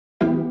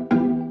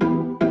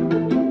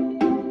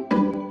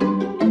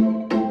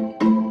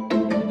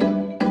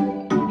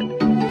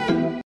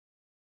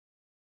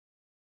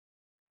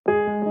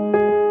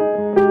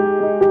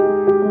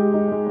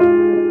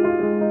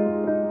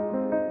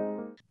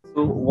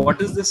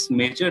what is this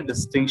major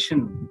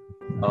distinction,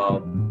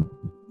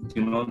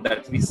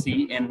 that we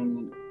see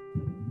in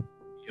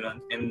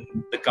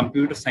the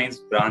computer science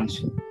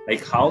branch,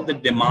 like how the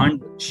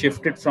demand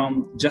shifted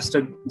from just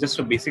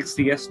a basic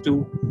CS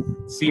to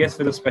CS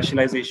with a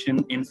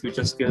specialization in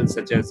future skills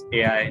such as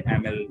AI,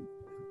 ML,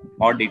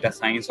 or data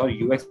science, or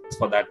UX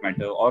for that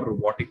matter, or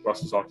robotic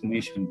process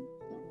automation.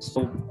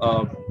 So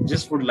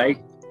just would like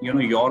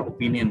your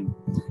opinion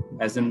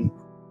as in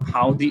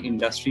how the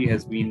industry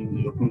has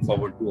been looking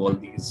forward to all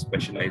these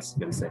specialized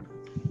skill sets.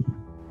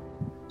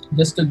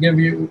 Just to give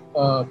you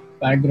a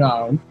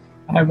background,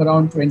 I have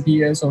around 20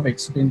 years of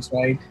experience,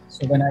 right?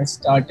 So when I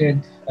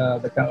started,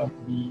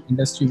 the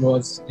industry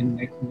was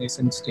in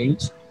nascent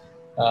stage,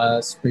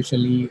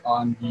 especially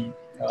on the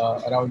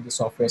around the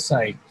software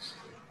side.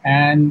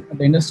 And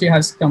the industry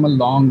has come a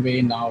long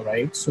way now,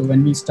 right? So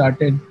when we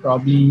started,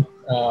 probably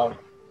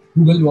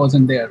Google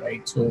wasn't there,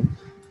 right? So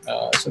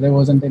there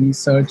wasn't any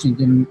search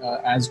engine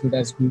as good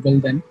as Google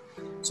then.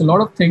 So a lot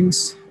of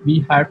things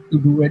we had to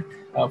do it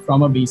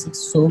from a basics.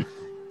 So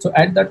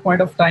at that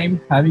point of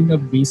time, having a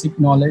basic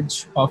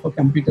knowledge of a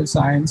computer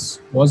science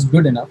was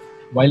good enough.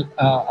 While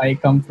I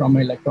come from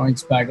an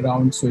electronics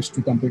background, switched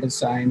to computer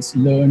science,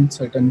 learned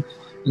certain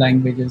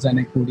languages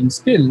and coding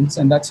skills,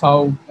 and that's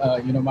how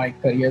my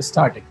career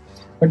started.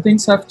 But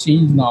things have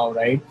changed now,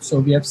 right? So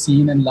we have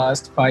seen in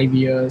last 5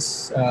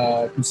 years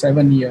to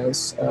 7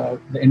 years,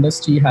 the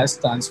industry has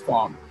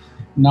transformed.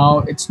 Now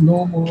it's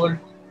no more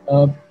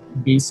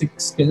basic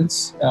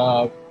skills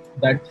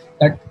that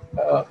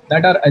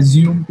are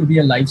assumed to be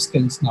a life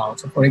skills now.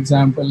 So for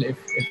example, if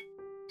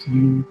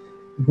you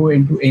go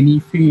into any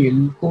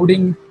field,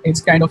 coding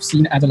is kind of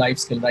seen as a life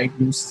skill, right?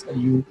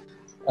 You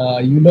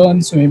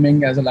learn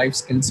swimming as a life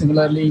skill.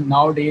 Similarly,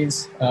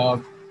 nowadays,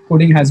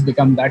 coding has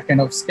become that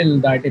kind of skill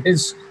that it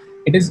is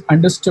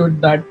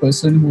understood that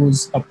person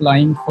who's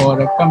applying for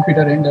a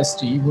computer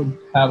industry would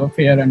have a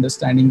fair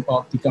understanding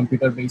of the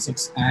computer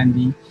basics and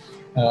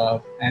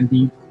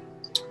the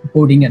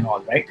coding and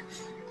all, right?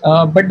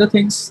 But the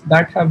things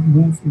that have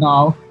moved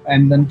now,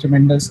 and then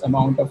tremendous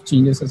amount of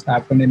changes has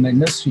happened in the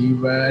industry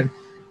where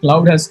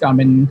cloud has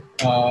come in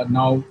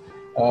now.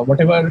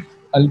 Whatever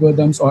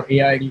algorithms or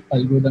AI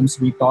algorithms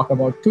we talk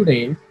about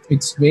today,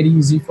 it's very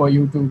easy for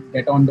you to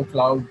get on the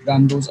cloud,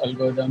 run those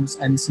algorithms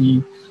and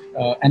see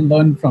and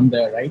learn from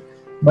there, right?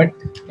 But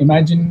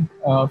imagine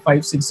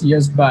 5-6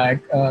 years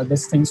back,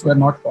 these things were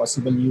not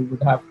possible. You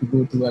would have to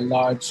go to a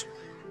large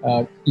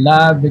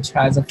lab which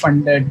has a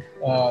funded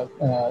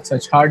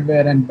such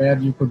hardware and where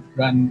you could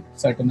run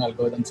certain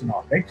algorithms and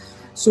all, right?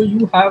 So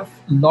you have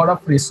a lot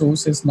of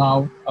resources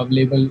now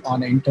available on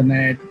the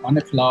internet, on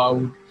the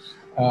cloud,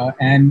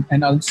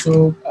 and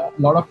also a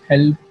lot of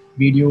help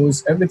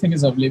videos. Everything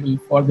is available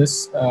for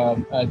this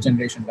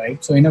generation,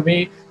 right? So in a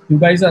way, you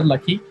guys are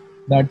lucky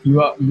that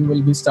you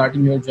will be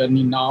starting your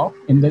journey now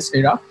in this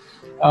era,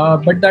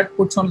 but that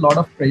puts on a lot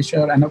of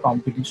pressure and a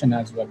competition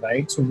as well,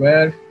 right? So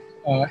where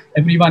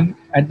everyone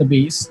at the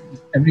base,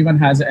 everyone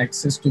has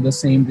access to the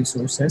same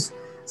resources,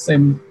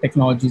 same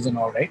technologies and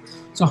all, right?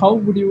 So how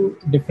would you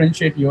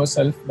differentiate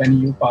yourself when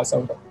you pass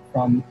out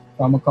from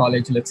a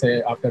college, let's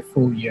say after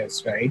 4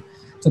 years, right?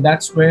 So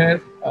that's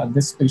where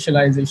this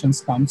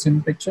specializations comes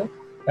in picture,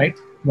 right?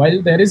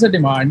 While there is a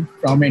demand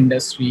from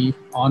industry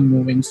on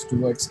moving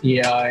towards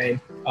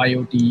AI,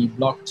 IoT,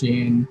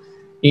 blockchain,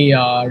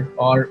 AR,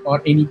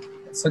 or any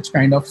such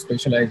kind of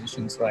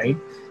specializations, right?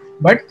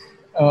 But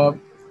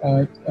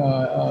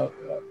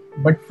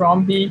but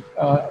from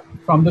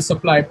the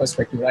supply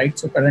perspective, right?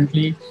 So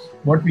currently,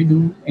 what we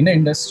do in the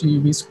industry,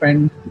 we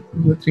spend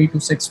 3 to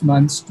 6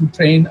 months to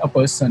train a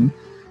person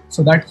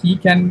so that he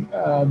can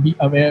be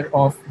aware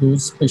of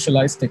those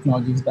specialized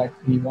technologies that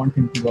we want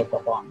him to work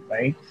upon,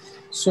 right?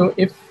 So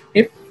if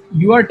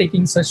you are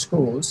taking such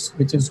course,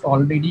 which is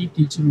already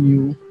teaching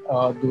you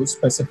those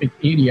specific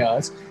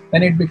areas,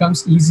 then it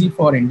becomes easy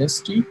for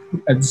industry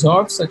to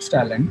absorb such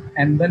talent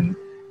and then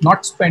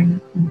not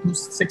spend 2 to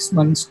 6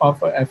 months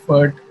of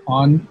effort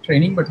on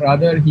training, but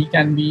rather he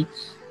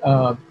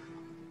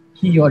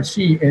or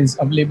she is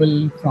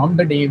available from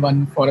the day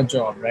one for a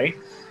job, right?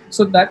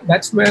 So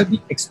that's where the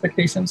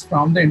expectations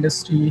from the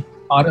industry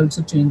are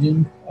also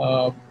changing.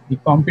 The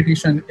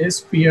competition is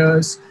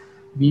fierce.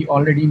 We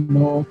already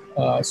know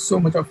so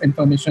much of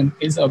information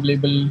is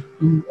available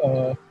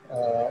to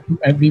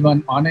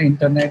everyone on the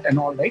internet and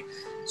all, right?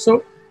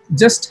 So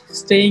just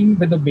staying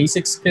with the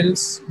basic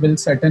skills will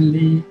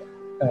certainly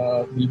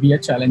will be a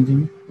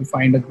challenging to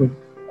find a good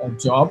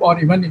job, or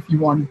even if you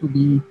want to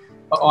be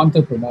an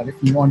entrepreneur, if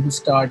you want to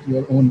start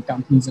your own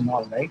companies and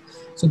all, right?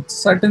 So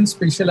certain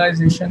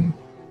specialization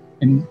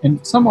in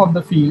some of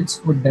the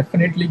fields would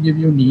definitely give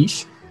you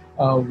niche,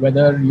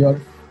 whether you're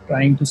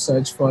trying to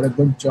search for a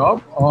good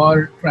job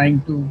or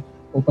trying to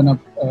open up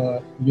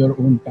your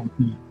own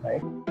company,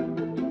 right?